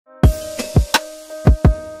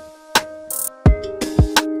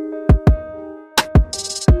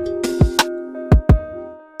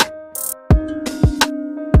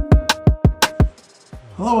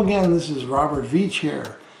Hello again, this is Robert Veach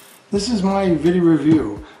here. This is my video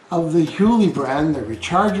review of the HEWLEE brand, the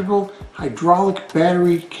rechargeable hydraulic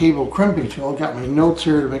battery cable crimping tool. I've got my notes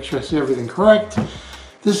here to make sure I see everything correct.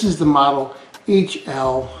 This is the model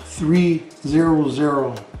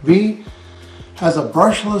HL300B. Has a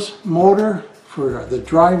brushless motor for the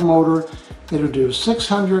drive motor. It'll do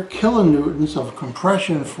 600 kilonewtons of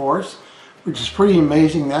compression force, which is pretty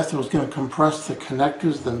amazing. That's what's going to compress the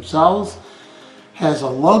connectors themselves. Has a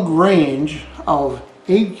lug range of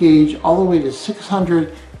 8 gauge all the way to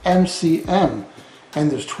 600 MCM,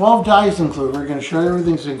 and there's 12 dies included. We're going to show you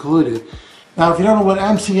everything's included. Now if you don't know what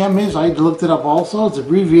MCM is, I looked it up also. It's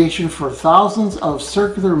abbreviation for thousands of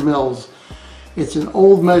circular mils. It's an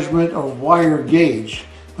old measurement of wire gauge,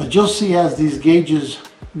 but you'll see as these gauges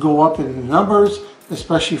go up in numbers,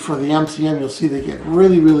 especially for the MCM, you'll see they get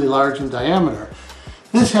really large in diameter.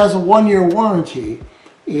 This has a 1-year warranty,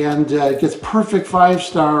 and it gets perfect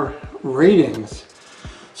 5-star ratings.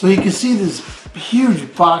 So you can see this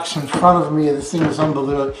huge box in front of me. This thing is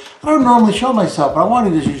unbelievable. I don't normally show myself, but I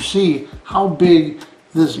wanted you to see how big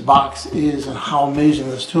this box is and how amazing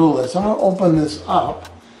this tool is. I'm going to open this up,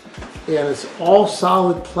 and it's all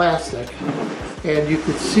solid plastic, and you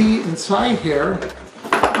could see inside here,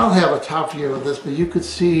 I'll have a top view of this, but you could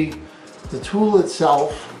see the tool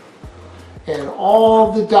itself and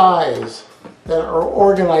all the dies that are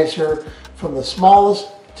organized here from the smallest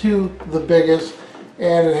to the biggest,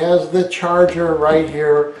 and it has the charger right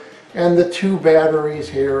here and the 2 batteries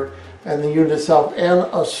here and the unit itself and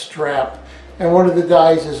a strap, and one of the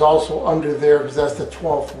dies is also under there because that's the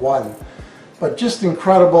 12th one. But just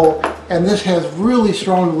incredible, and this has really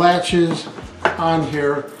strong latches on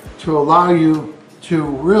here to allow you to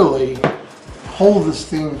really hold this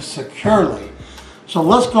thing securely. So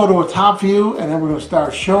let's go to a top view, and then we're going to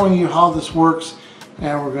start showing you how this works,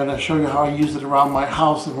 and we're going to show you how I use it around my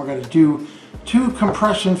house, and we're going to do 2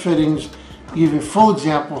 compression fittings, give you a full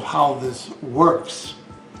example of how this works.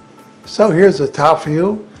 So here's a top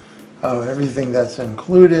view of everything that's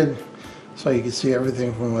included, so you can see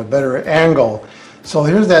everything from a better angle. So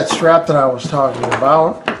here's that strap that I was talking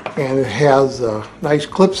about, and it has nice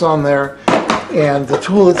clips on there, and the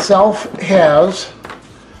tool itself has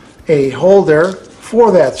a holder for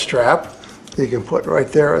that strap that you can put right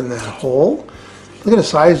there in that hole. Look at the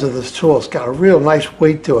size of this tool. It's got a real nice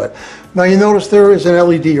weight to it. Now you notice there is an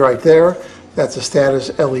LED right there. That's a status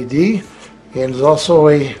LED, and there's also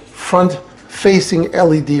a front-facing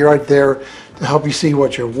LED right there to help you see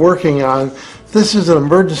what you're working on. This is an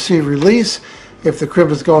emergency release. If the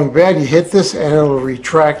crimp is going bad, you hit this and it'll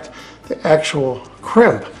retract the actual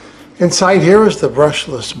crimp. Inside here is the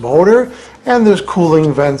brushless motor, and there's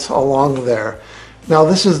cooling vents along there. Now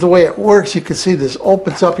this is the way it works. You can see this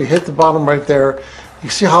opens up, you hit the bottom right there.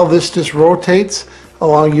 You see how this just rotates,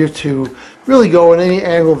 allowing you to really go in any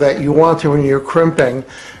angle that you want to when you're crimping.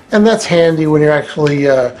 And that's handy when you're actually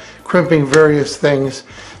crimping various things.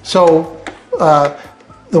 So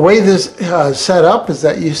the way this is set up is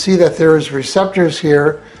that you see that there is receptors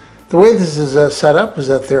here. The way this is set up is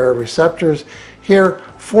that there are receptors here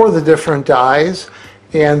for the different dies,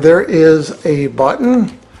 and there is a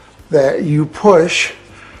button that you push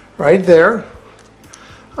right there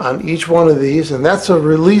on each one of these, and that's a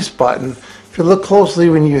release button. If you look closely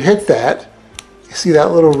when you hit that, you see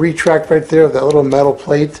that little retract right there, that little metal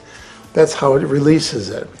plate. That's how it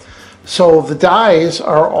releases it. So the dies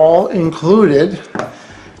are all included,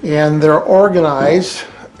 and they're organized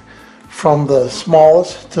from the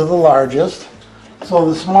smallest to the largest. So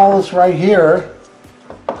the smallest right here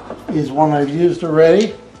is one I've used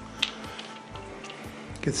already.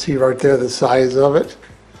 You can see right there the size of it.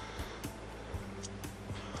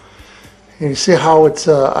 And you see how it's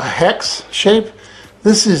a hex shape.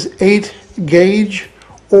 This is 8 gauge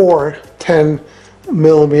or 10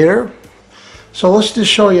 millimeter. So let's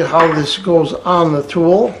just show you how this goes on the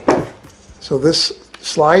tool. So this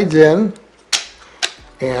slides in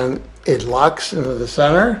and it locks into the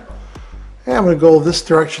center. And I'm going to go this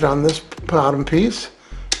direction on this bottom piece.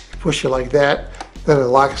 Push it like that, then it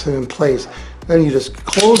locks it in place. Then you just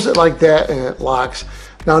close it like that and it locks.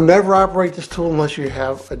 Now never operate this tool unless you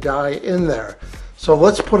have a die in there. So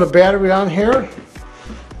let's put a battery on here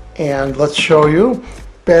and let's show you.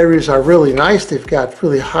 Batteries are really nice. They've got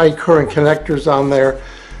really high current connectors on there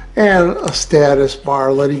and a status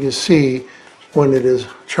bar letting you see when it is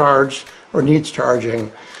charged or needs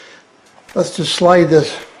charging. Let's just slide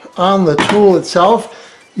this on the tool itself.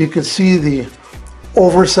 You can see the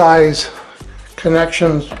oversized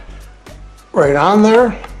connections right on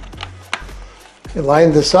there. You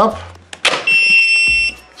line this up,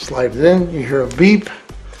 slide it in, you hear a beep.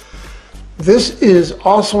 This is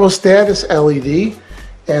also a status LED,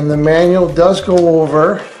 and the manual does go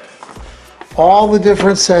over all the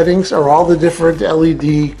different settings or all the different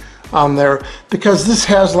LED on there, because this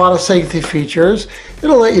has a lot of safety features.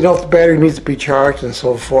 It'll let you know if the battery needs to be charged and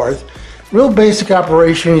so forth. Real basic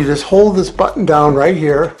operation, you just hold this button down right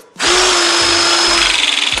here,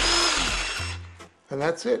 and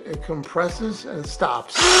that's it. It compresses and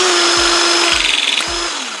stops.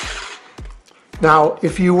 Now,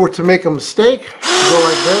 if you were to make a mistake, you go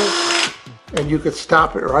like this, and you could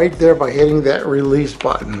stop it right there by hitting that release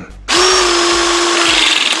button.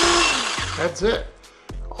 That's it.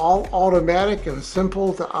 All automatic and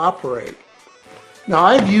simple to operate. Now,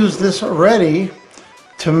 I've used this already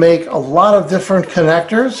to make a lot of different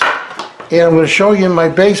connectors, and I'm going to show you in my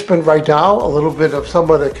basement right now a little bit of some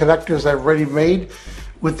of the connectors I've already made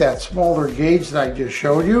with that smaller gauge that I just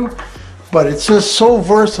showed you. But it's just so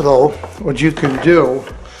versatile what you can do.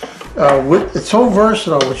 It's so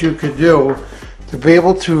versatile what you could do to be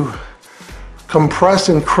able to compress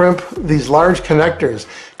and crimp these large connectors,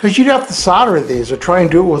 because you'd have to solder these or try and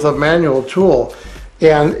do it with a manual tool,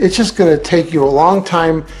 and it's just going to take you a long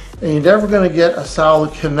time, and you're never going to get a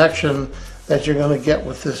solid connection that you're going to get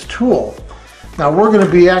with this tool. Now, we're going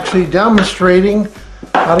to be actually demonstrating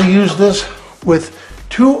how to use this with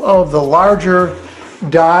two of the larger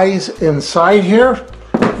dies inside here.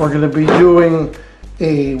 We're going to be doing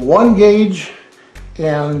a 1 gauge,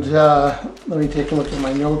 and let me take a look at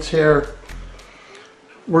my notes here.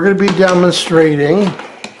 We're going to be demonstrating,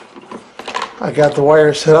 I got the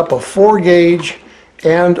wire set up, a 4 gauge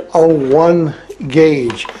and a 1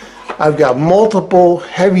 gauge. I've got multiple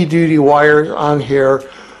heavy duty wires on here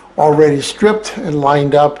already stripped and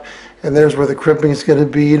lined up, and there's where the crimping is going to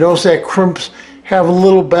be. You notice that crimps have a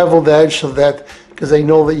little beveled edge, so that because they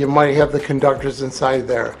know that you might have the conductors inside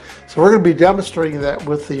there. So we're going to be demonstrating that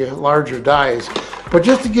with the larger dies. But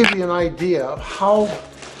just to give you an idea of how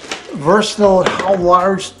versatile and how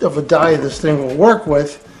large of a die this thing will work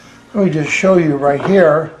with, let me just show you right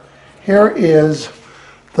here. Here is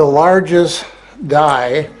the largest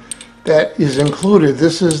die that is included.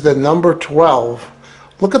 This is the number 12.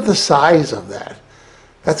 Look at the size of that.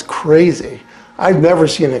 That's crazy. I've never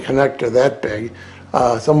seen a connector that big.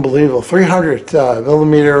 It's unbelievable. 300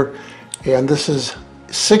 millimeter, and this is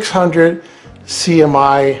 600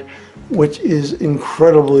 CMI, which is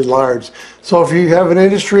incredibly large. So if you have an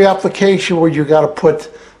industry application where you got to put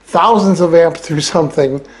thousands of amps through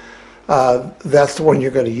something, that's the one you're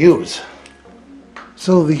going to use.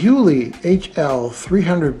 So the HEWLEE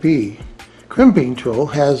HL300B crimping tool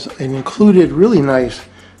has an included really nice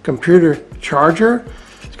computer charger.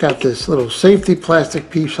 It's got this little safety plastic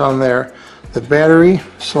piece on there. The battery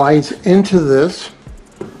slides into this,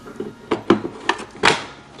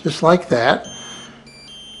 just like that.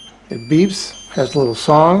 It beeps, has a little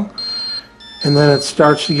song, and then it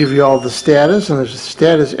starts to give you all the status, and there's the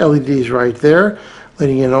status LEDs right there,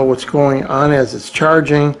 letting you know what's going on as it's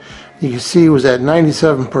charging. You can see it was at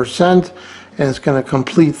 97%, and it's going to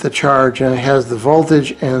complete the charge, and it has the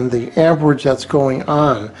voltage and the amperage that's going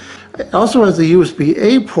on. It also has the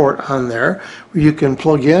USB-A port on there where you can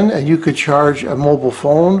plug in and you could charge a mobile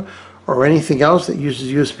phone or anything else that uses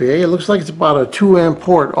USB-A. It looks like it's about a 2 amp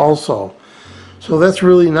port also. So that's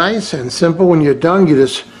really nice and simple. When you're done, you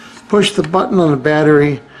just push the button on the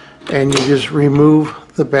battery and you just remove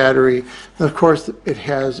the battery. And of course, it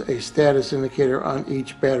has a status indicator on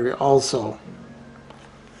each battery also.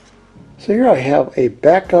 So here I have a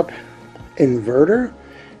backup inverter,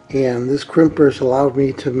 and this crimper has allowed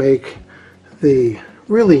me to make the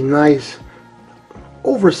really nice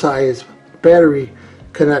oversized battery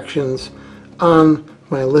connections on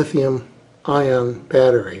my lithium ion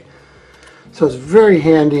battery. So it's very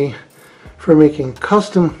handy for making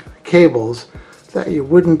custom cables that you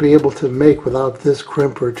wouldn't be able to make without this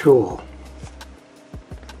crimper tool.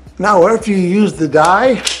 Now after you use the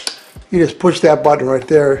die, you just push that button right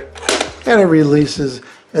there and it releases,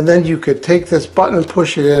 and then you could take this button and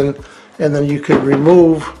push it in, and then you could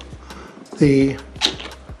remove the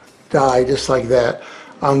die just like that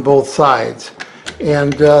on both sides,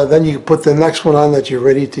 and then you can put the next one on that you're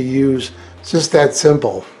ready to use. It's just that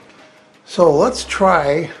simple. So let's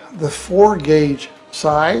try the 4 gauge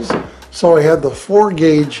size. So I have the 4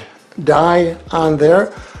 gauge die on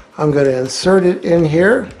there. I'm going to insert it in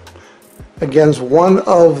here against one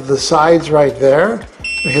of the sides right there.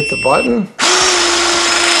 I hit the button,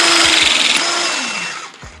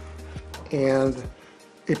 and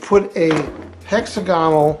it put a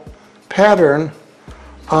hexagonal pattern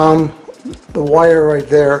on the wire right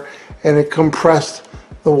there, and it compressed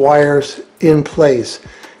the wires in place.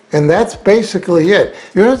 And that's basically it.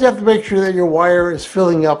 You just have to make sure that your wire is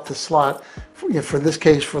filling up the slot, for this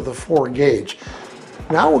case for the 4 gauge.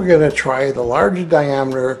 Now we're going to try the larger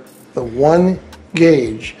diameter, the 1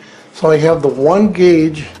 gauge. So I have the 1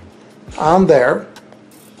 gauge on there,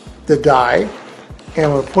 the die,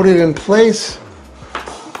 and we'll put it in place,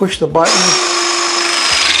 push the button,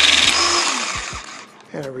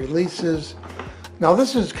 and it releases. Now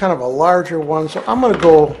this is kind of a larger one, so I'm going to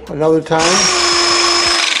go another time,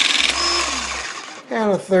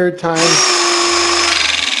 and a third time,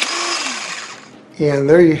 and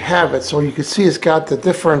there you have it. So you can see it's got the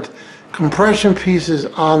different compression pieces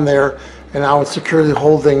on there, and now it's securely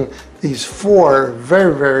holding these 4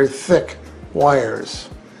 very, very thick wires.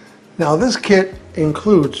 Now this kit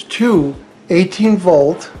includes 2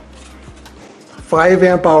 18-volt 5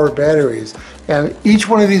 amp hour batteries, and each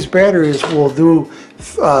one of these batteries will do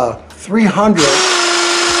 300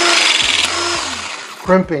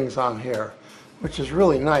 crimpings on here, which is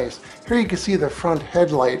really nice. Here you can see the front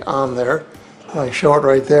headlight on there. I show it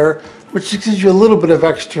right there, which gives you a little bit of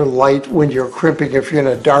extra light when you're crimping if you're in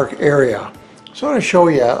a dark area. So I'm going to show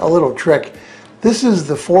you a little trick. This is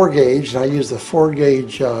the 4 gauge, and I use the 4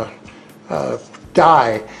 gauge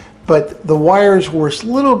die, but the wires were a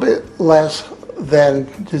little bit less than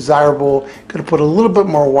desirable. Could have put a little bit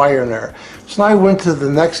more wire in there. So now I went to the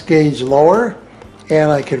next gauge lower, and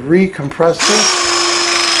I could recompress this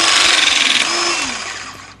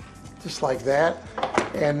just like that.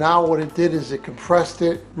 And now what it did is it compressed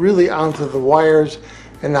it really onto the wires,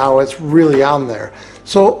 and now it's really on there.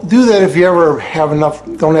 So do that if you ever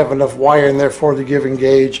don't have enough wire in there for the given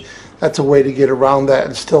gauge. That's a way to get around that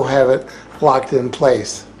and still have it locked in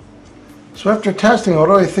place. So after testing, what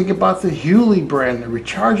do I think about the HEWLEE brand, the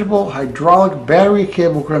rechargeable hydraulic battery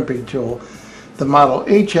cable crimping tool, the model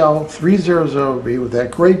HL300B with that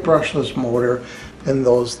great brushless motor, and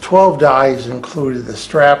those 12 dies included the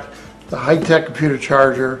strap, the high-tech computer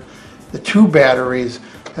charger, the 2 batteries,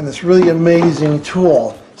 and this really amazing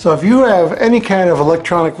tool. So if you have any kind of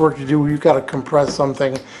electronic work to do where you've got to compress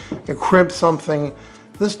something and crimp something,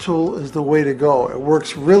 this tool is the way to go. It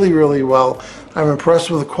works really, really well. I'm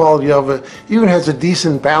impressed with the quality of it. It even has a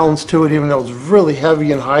decent balance to it, even though it's really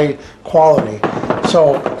heavy and high quality.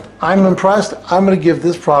 So I'm impressed. I'm going to give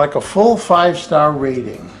this product a full 5-star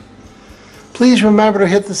rating. Please remember to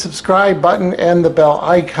hit the subscribe button and the bell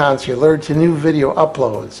icon so you're alerted to new video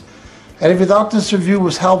uploads. And if you thought this review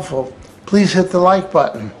was helpful, please hit the like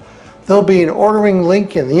button. There'll be an ordering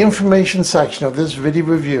link in the information section of this video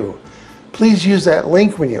review. Please use that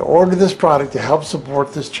link when you order this product to help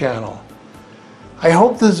support this channel. I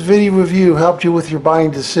hope this video review helped you with your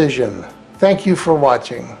buying decision. Thank you for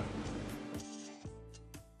watching.